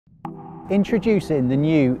Introducing the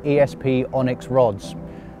new ESP Onyx Rods.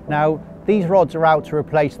 Now, these rods are out to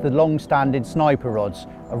replace the long-standing sniper rods,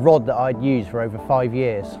 a rod that I'd used for over 5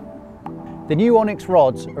 years. The new Onyx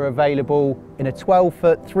rods are available in a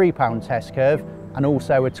 12-foot 3-pound test curve and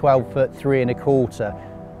also a 12-foot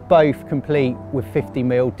 3¼ both complete with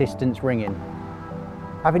 50mm distance ringing.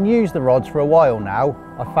 Having used the rods for a while now,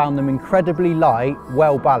 I found them incredibly light,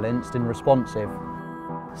 well balanced and responsive.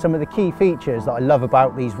 Some of the key features that I love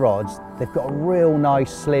about these rods, they've got a real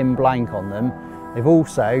nice slim blank on them. They've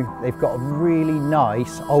got a really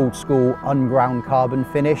nice old school unground carbon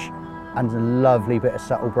finish and a lovely bit of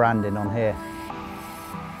subtle branding on here.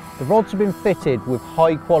 The rods have been fitted with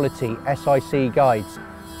high quality SIC guides,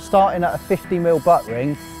 starting at a 50mm butt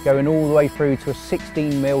ring, going all the way through to a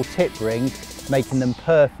 16mm tip ring, making them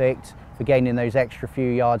perfect for gaining those extra few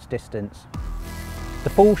yards distance. The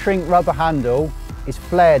full shrink rubber handle is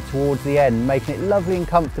flared towards the end, making it lovely and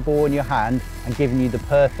comfortable in your hand and giving you the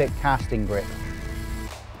perfect casting grip.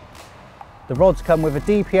 The rods come with a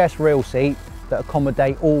DPS reel seat that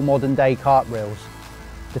accommodate all modern day carp reels.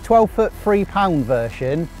 The 12-foot 3-pound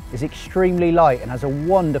version is extremely light and has a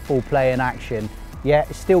wonderful play in action, yet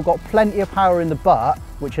it's still got plenty of power in the butt,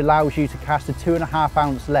 which allows you to cast a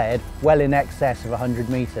 2.5-ounce lead well in excess of 100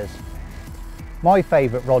 metres. My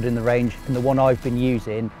favourite rod in the range, and the one I've been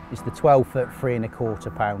using, is the 12-foot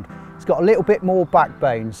 3¼ pound. It's got a little bit more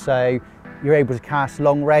backbone, so you're able to cast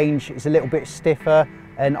long range. It's a little bit stiffer,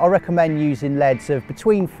 and I recommend using leads of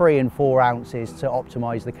between 3 and 4 ounces to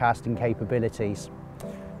optimise the casting capabilities.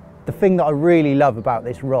 The thing that I really love about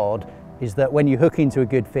this rod is that when you hook into a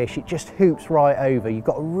good fish, it just hoops right over. You've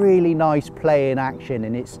got a really nice play in action,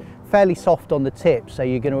 and it's fairly soft on the tip, so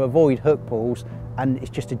you're going to avoid hook pulls, and it's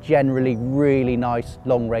just a generally really nice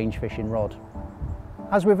long range fishing rod.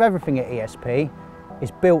 As with everything at ESP,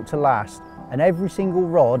 it's built to last, and every single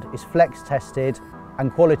rod is flex tested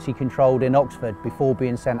and quality controlled in Oxford before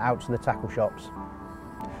being sent out to the tackle shops.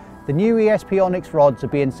 The new ESP Onyx rods are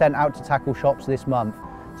being sent out to tackle shops this month,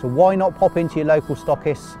 so why not pop into your local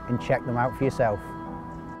stockists and check them out for yourself.